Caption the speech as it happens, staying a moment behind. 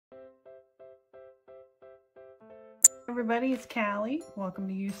Everybody, it's Callie. Welcome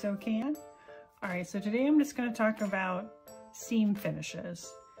to You So Can. Alright, so today I'm just going to talk about seam finishes.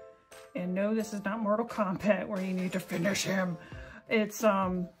 And no, this is not Mortal Kombat where you need to finish him. It's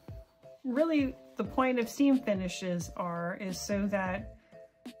really the point of seam finishes is so that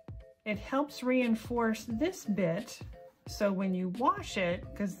it helps reinforce this bit, so when you wash it,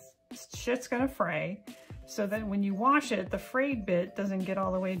 because shit's gonna fray, so that when you wash it, the frayed bit doesn't get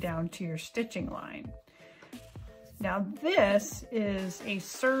all the way down to your stitching line. Now this is a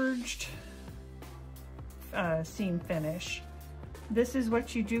serged seam finish. This is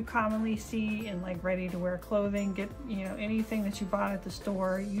what you do commonly see in like ready-to-wear clothing. Get, you know, anything that you bought at the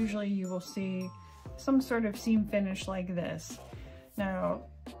store, usually you will see some sort of seam finish like this. Now,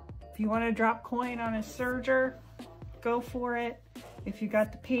 if you want to drop coin on a serger, go for it. If you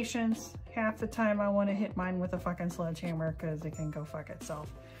got the patience, half the time I want to hit mine with a fucking sledgehammer because it can go fuck itself.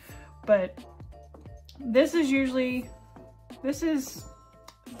 But this is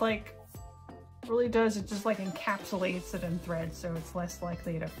like, really does, it just like encapsulates it in thread so it's less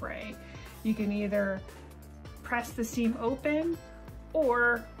likely to fray. You can either press the seam open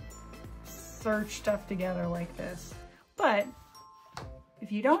or serge stuff together like this. But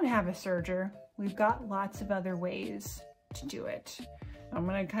if you don't have a serger, we've got lots of other ways to do it. I'm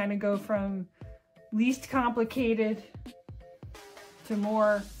gonna kind of go from least complicated to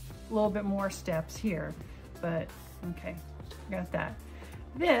a little bit more steps here, but okay, got that.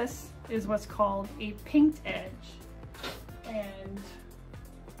 This is what's called a pinked edge, and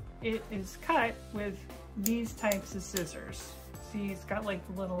it is cut with these types of scissors. See, it's got like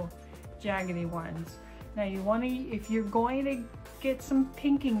the little jaggedy ones. Now you want to, if you're going to get some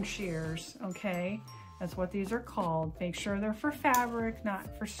pinking shears, okay, that's what these are called. Make sure they're for fabric,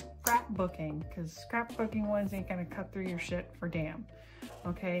 not for scrapbooking, because scrapbooking ones ain't gonna cut through your shit for damn.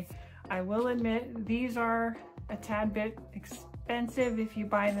 Okay, I will admit these are a tad bit expensive if you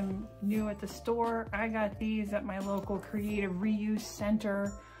buy them new at the store. I got these at my local creative reuse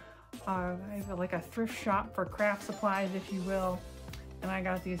center. I have like a thrift shop for craft supplies, if you will, and I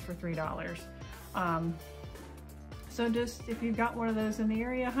got these for $3. So just, if you've got one of those in the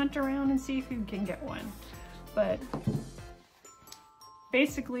area, hunt around and see if you can get one. But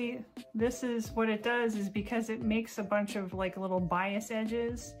basically, this is what it does, is because it makes a bunch of like little bias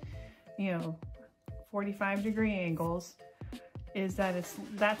edges, you know, 45-degree angles, is that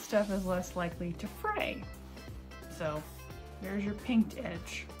that stuff is less likely to fray. So there's your pinked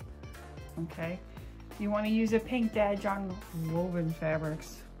edge. Okay, you want to use a pinked edge on woven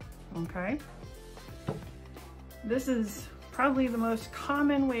fabrics. Okay, this is probably the most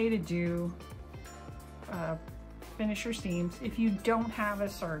common way to do finish your seams if you don't have a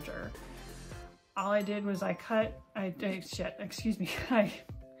serger. All I did was I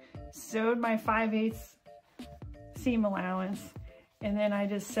sewed my 5/8 seam allowance, and then I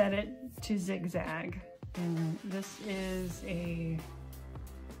just set it to zigzag. And this is a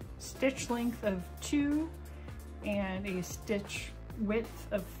stitch length of 2 and a stitch width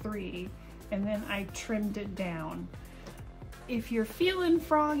of 3, and then I trimmed it down. If you're feeling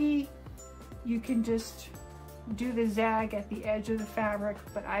froggy, you can just do the zag at the edge of the fabric,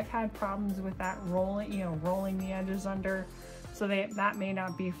 but I've had problems with that rolling the edges under, so that may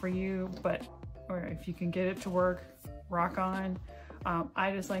not be for you, or if you can get it to work, rock on.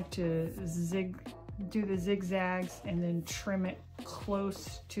 I just like to do the zigzags and then trim it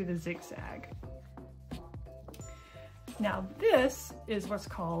close to the zigzag. Now this is what's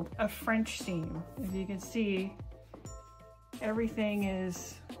called a French seam. As you can see, everything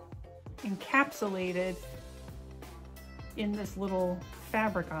is encapsulated in this little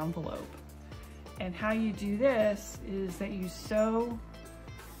fabric envelope. And how you do this is that you sew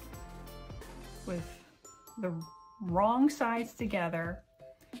with the wrong sides together.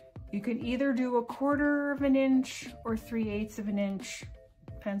 You can either do 1/4 of an inch or 3/8 of an inch,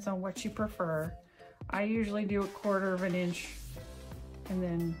 depends on what you prefer. I usually do 1/4 of an inch and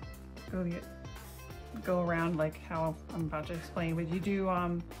then go around like how I'm about to explain, but you do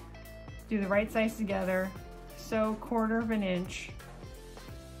the right sides together, sew 1/4 of an inch,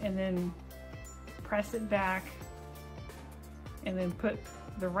 and then press it back, and then put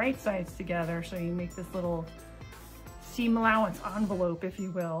the right sides together, so you make this little seam allowance envelope, if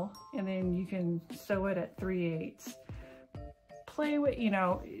you will, and then you can sew it at 3/8. Play with,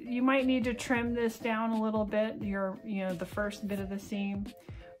 you might need to trim this down a little bit, the first bit of the seam,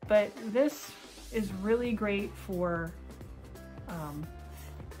 but this is really great for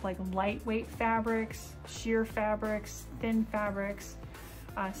like lightweight fabrics, sheer fabrics, thin fabrics,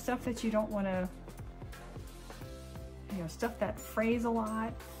 stuff that you don't want to, stuff that frays a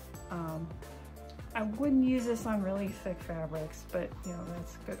lot. I wouldn't use this on really thick fabrics, but you know,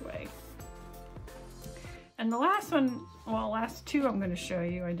 that's a good way. And the last one, well, last two I'm going to show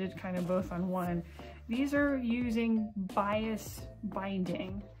you, I did kind of both on one. These are using bias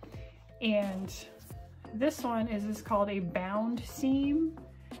binding. And this one is called a bound seam.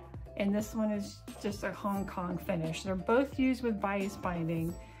 And this one is just a Hong Kong finish. They're both used with bias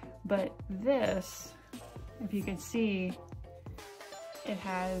binding, but this, if you can see, it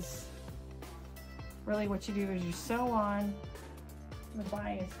has, really what you do is you sew on the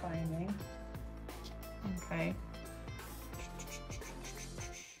bias binding. Okay.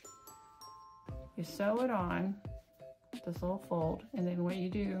 You sew it on this little fold, and then what you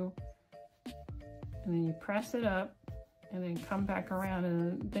do, and then you press it up and then come back around,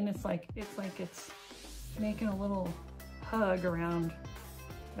 and then it's like it's making a little hug around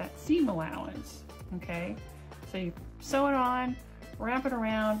that seam allowance. Okay, so you sew it on, wrap it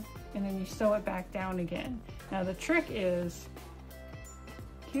around, and then you sew it back down again. Now the trick is,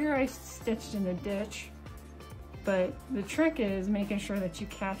 here I stitched in the ditch, but the trick is making sure that you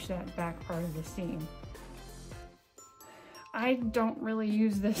catch that back part of the seam. I don't really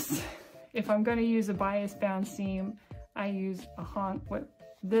use this. If I'm going to use a bias bound seam, I use a what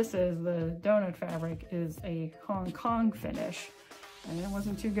this is, the donut fabric, is a Hong Kong finish. And it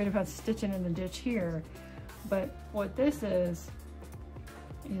wasn't too good about stitching in the ditch here. But what this is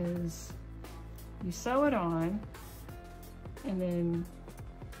you sew it on, and then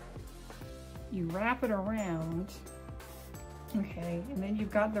you wrap it around, okay, and then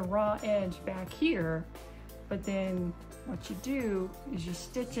you've got the raw edge back here, but then what you do is you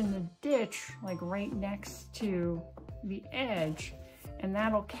stitch in the ditch like right next to the edge, and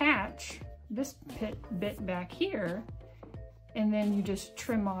that'll catch this bit back here, and then you just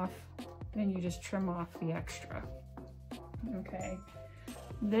trim off the extra. Okay,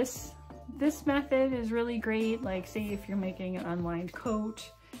 this method is really great, like say if you're making an unlined coat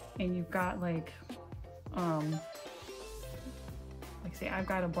and you've got like say I've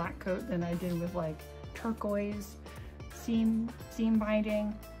got a black coat that I did with like turquoise seam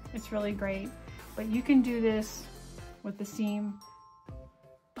binding. It's really great, but you can do this with the seam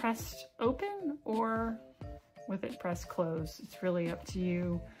pressed open or with it pressed closed. It's really up to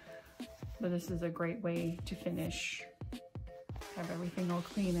you, but this is a great way to finish, have everything all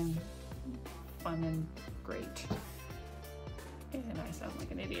clean and fun and great. And I sound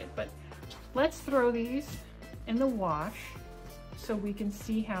like an idiot, but let's throw these in the wash so we can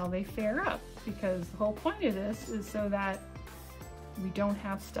see how they fare up, because the whole point of this is so that we don't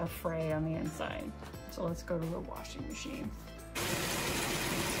have stuff fray on the inside. So let's go to the washing machine.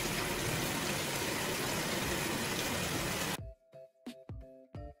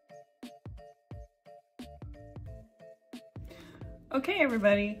 Okay,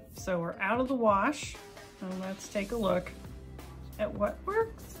 everybody, so we're out of the wash, and let's take a look at what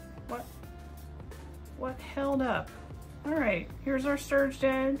works, what held up. All right, here's our serged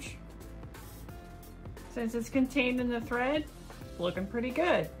edge. Since it's contained in the thread, looking pretty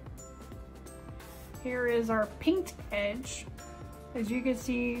good. Here is our pinked edge. As you can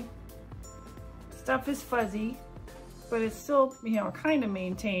see, stuff is fuzzy, but it's still, you know, kind of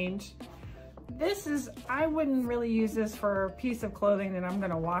maintained. This is, I wouldn't really use this for a piece of clothing that I'm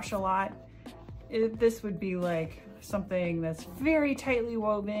gonna wash a lot. This would be like something that's very tightly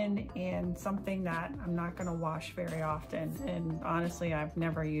woven and something that I'm not gonna wash very often. And honestly, I've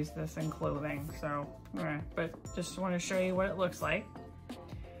never used this in clothing, so, but just wanna show you what it looks like.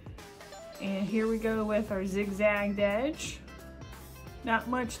 And here we go with our zigzagged edge. Not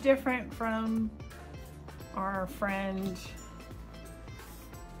much different from our friend,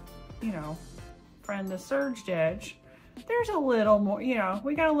 you know, the serged edge. There's a little more, you know,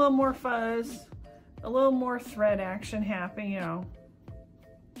 we got a little more fuzz, a little more thread action happening, you know,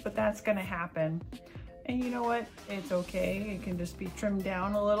 but that's gonna happen. And you know what? It's okay. It can just be trimmed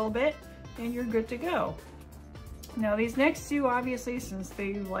down a little bit and you're good to go. Now these next two, obviously, since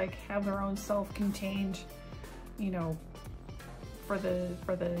they like have their own self-contained, you know, for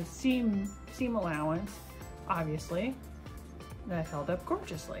the seam allowance, obviously, that held up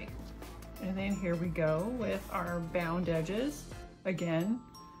gorgeously. And then here we go with our bound edges. Again,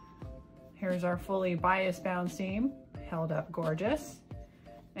 here's our fully bias bound seam, held up gorgeous.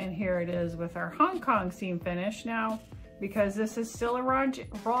 And here it is with our Hong Kong seam finish. Now, because this is still a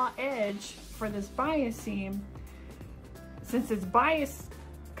raw edge for this bias seam, since it's bias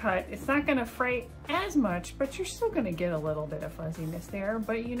cut, it's not gonna fray as much, but you're still gonna get a little bit of fuzziness there.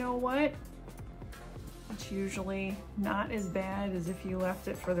 But you know what? It's usually not as bad as if you left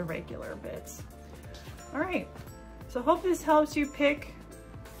it for the regular bits. All right, so hope this helps you pick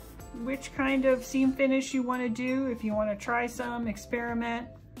which kind of seam finish you want to do. If you want to try some, experiment,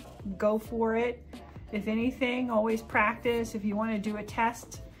 go for it. If anything, always practice. If you want to do a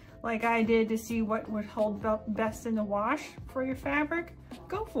test like I did to see what would hold best in the wash for your fabric,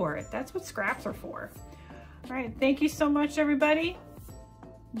 go for it. That's what scraps are for. All right, thank you so much, everybody.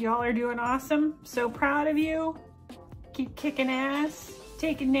 Y'all are doing awesome. So proud of you. Keep kicking ass,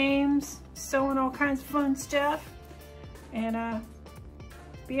 taking names, sewing all kinds of fun stuff, and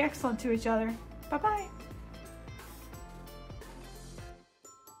be excellent to each other. Bye-bye.